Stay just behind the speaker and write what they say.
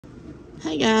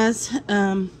Hey guys,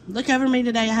 look over me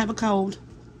today. I have a cold.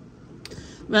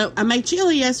 Well, I made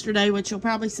chili yesterday, which you'll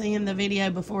probably see in the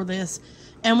video before this,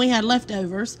 and we had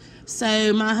leftovers.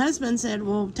 So my husband said,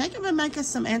 well, take them and make us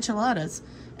some enchiladas.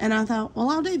 And I thought, well,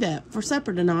 I'll do that for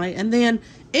supper tonight. And then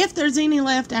if there's any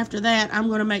left after that, I'm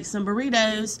going to make some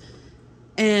burritos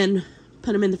and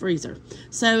put them in the freezer.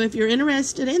 So if you're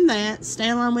interested in that, stay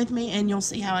along with me and you'll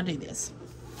see how I do this.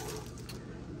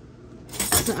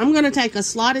 So I'm going to take a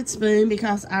slotted spoon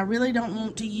because I really don't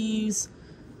want to use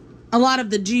a lot of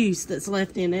the juice that's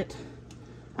left in it.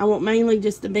 I want mainly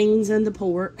just the beans and the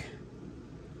pork.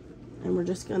 And we're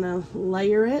just going to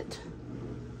layer it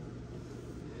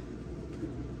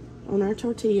on our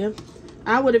tortilla.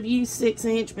 I would have used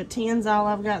 6-inch, but 10's all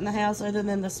I've got in the house other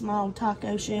than the small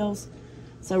taco shells.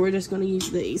 So we're just going to use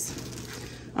these.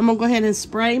 I'm going to go ahead and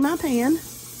spray my pan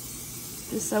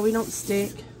just so we don't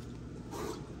stick.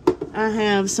 I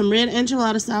have some red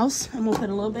enchilada sauce. I'm going to put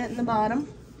a little bit in the bottom.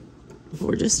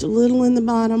 Or just a little in the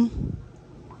bottom.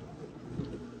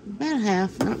 About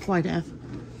half, not quite half.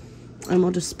 And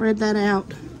we'll just spread that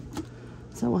out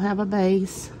so we'll have a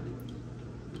base.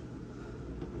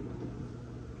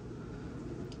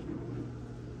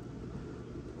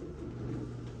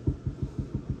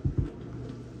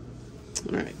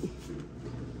 Alright.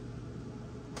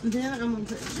 Then I'm going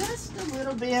to put just a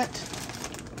little bit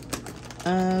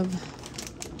of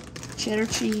cheddar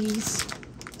cheese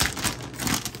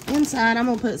inside. I'm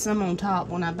going to put some on top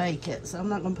when I bake it, so I'm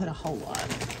not going to put a whole lot.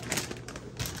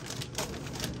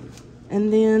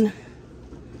 And then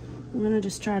we're going to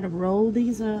just try to roll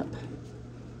these up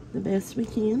the best we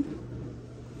can.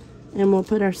 And we'll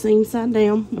put our seam side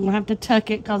down. We're going to have to tuck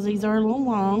it because these are a little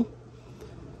long.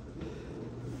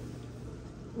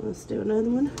 Let's do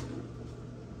another one.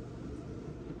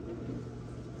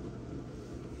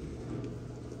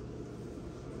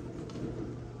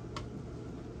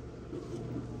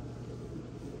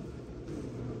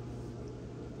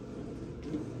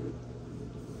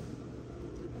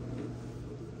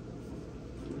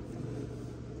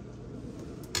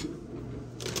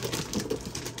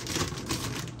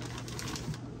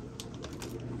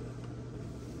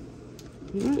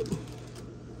 Alright.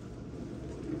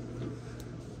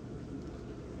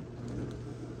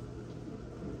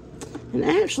 And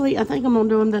actually, I think I'm going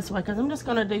to do them this way because I'm just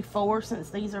going to do 4 since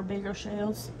these are bigger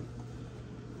shells.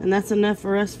 And that's enough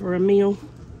for us for a meal.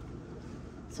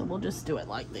 So we'll just do it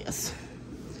like this.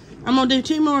 I'm going to do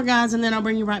 2 more, guys, and then I'll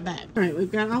bring you right back. Alright,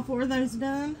 we've got all 4 of those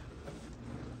done.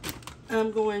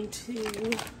 I'm going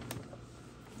to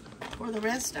pour the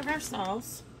rest of our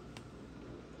sauce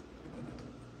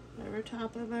over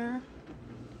top of our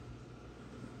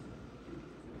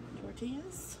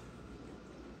tortillas.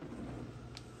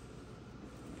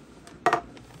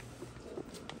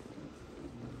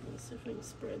 Let's see if we can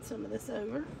spread some of this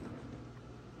over.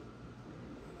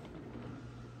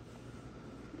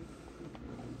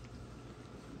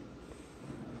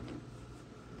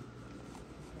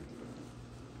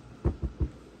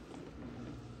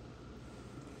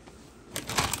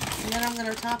 And then I'm going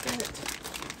to top it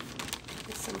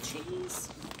with some cheese.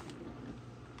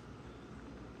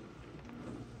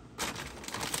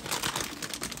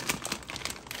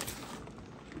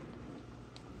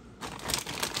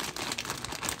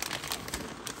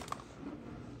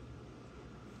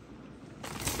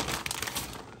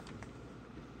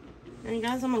 And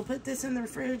guys, I'm going to put this in the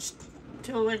fridge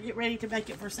till we get ready to bake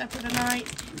it for supper tonight.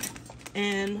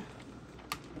 And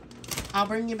I'll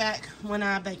bring you back when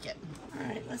I bake it.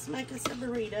 Alright, let's make us a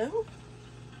burrito.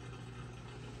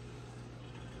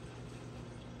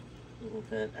 We'll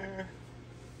put our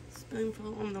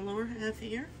spoonful on the lower half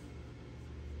here.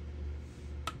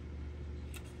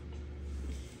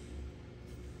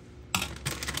 Add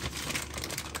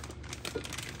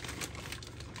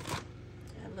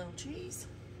a little cheese.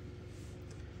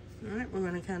 Alright, we're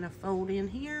going to kind of fold in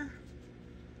here.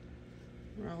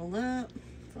 Roll up.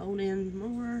 Fold in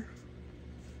more.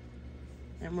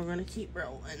 And we're going to keep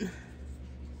rolling.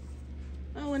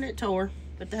 Oh, and it tore,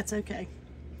 but that's okay.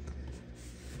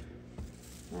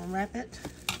 We'll wrap it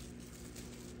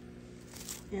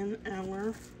in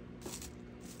our...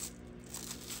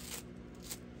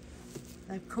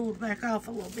 They've cooled back off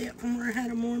a little bit from where I had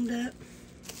them warmed up.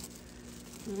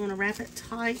 We're going to wrap it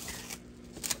tight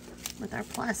with our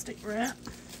plastic wrap.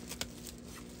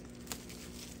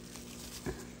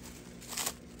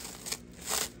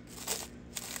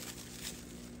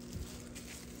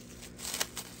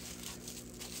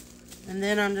 And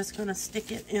then I'm just going to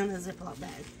stick it in a Ziploc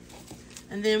bag.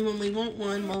 And then when we want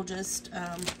one, we'll just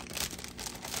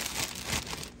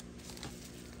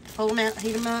pull them out,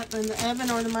 heat them up in the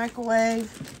oven or the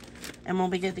microwave, and we'll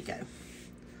be good to go.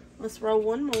 Let's roll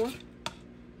one more.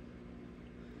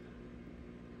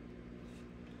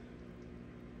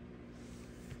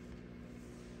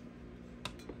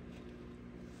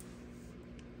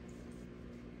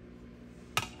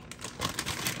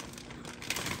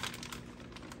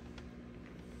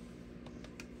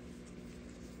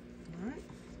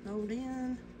 Hold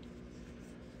in,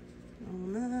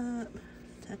 roll up,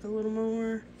 take a little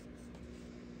more,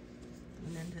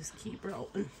 and then just keep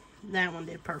rolling. That one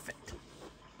did perfect.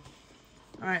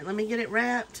 All right, let me get it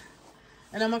wrapped,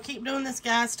 and I'm gonna keep doing this,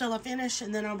 guys, till I finish,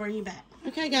 and then I'll bring you back.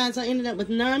 Okay, guys, I ended up with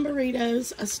 9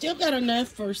 burritos. I still got enough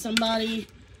for somebody,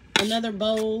 another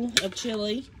bowl of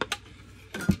chili,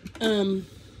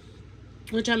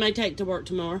 which I may take to work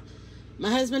tomorrow.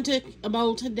 My husband took a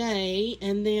bowl today,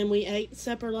 and then we ate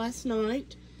supper last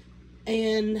night,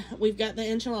 and we've got the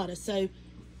enchiladas. So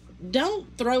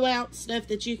don't throw out stuff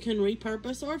that you can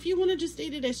repurpose, or if you want to just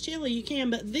eat it as chili, you can,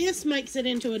 but this makes it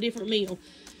into a different meal.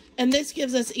 And this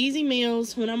gives us easy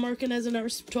meals when I'm working as a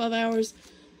nurse 12 hours,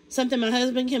 something my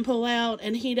husband can pull out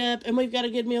and heat up, and we've got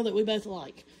a good meal that we both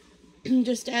like.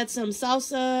 Just add some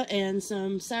salsa and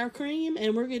some sour cream,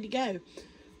 and we're good to go.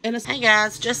 And hey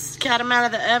guys, just got them out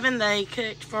of the oven. They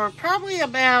cooked for probably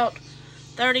about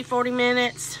 30-40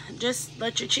 minutes. Just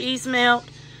let your cheese melt,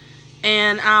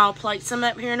 and I'll plate some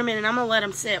up here in a minute. I'm gonna let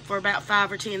them sit for about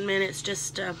 5 or 10 minutes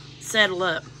just to settle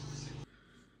up.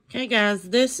 Okay guys,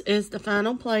 this is the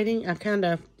final plating. I kind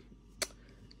of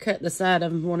cut the side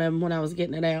of one of them when I was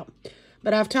getting it out,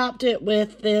 but I've topped it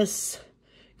with this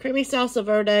creamy salsa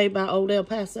verde by Old El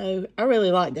Paso. I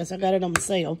really like this. I got it on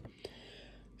sale.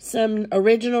 Some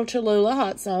original Cholula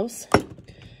hot sauce,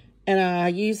 and I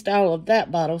used all of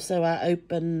that bottle, so I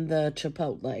opened the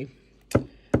Chipotle.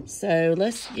 So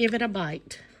let's give it a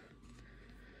bite.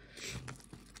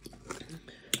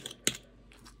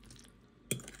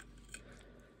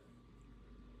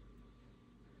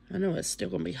 I know it's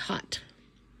still gonna be hot.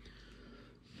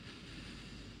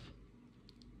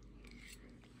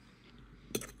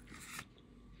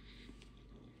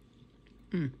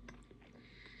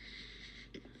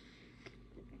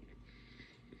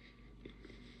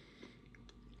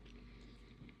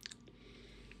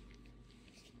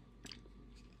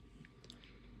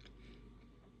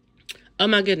 Oh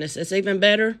my goodness, it's even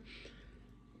better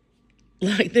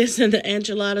like this in the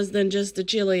enchiladas than just the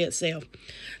chili itself.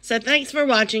 So thanks for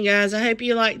watching, guys. I hope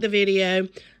you liked the video.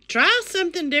 Try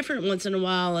something different once in a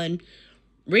while and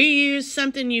reuse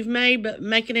something you've made, but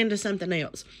make it into something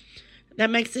else. That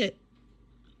makes it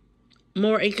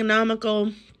more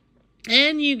economical,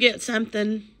 and you get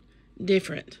something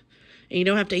different. And you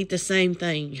don't have to eat the same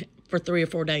thing for 3 or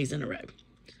 4 days in a row.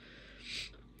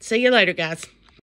 See you later, guys.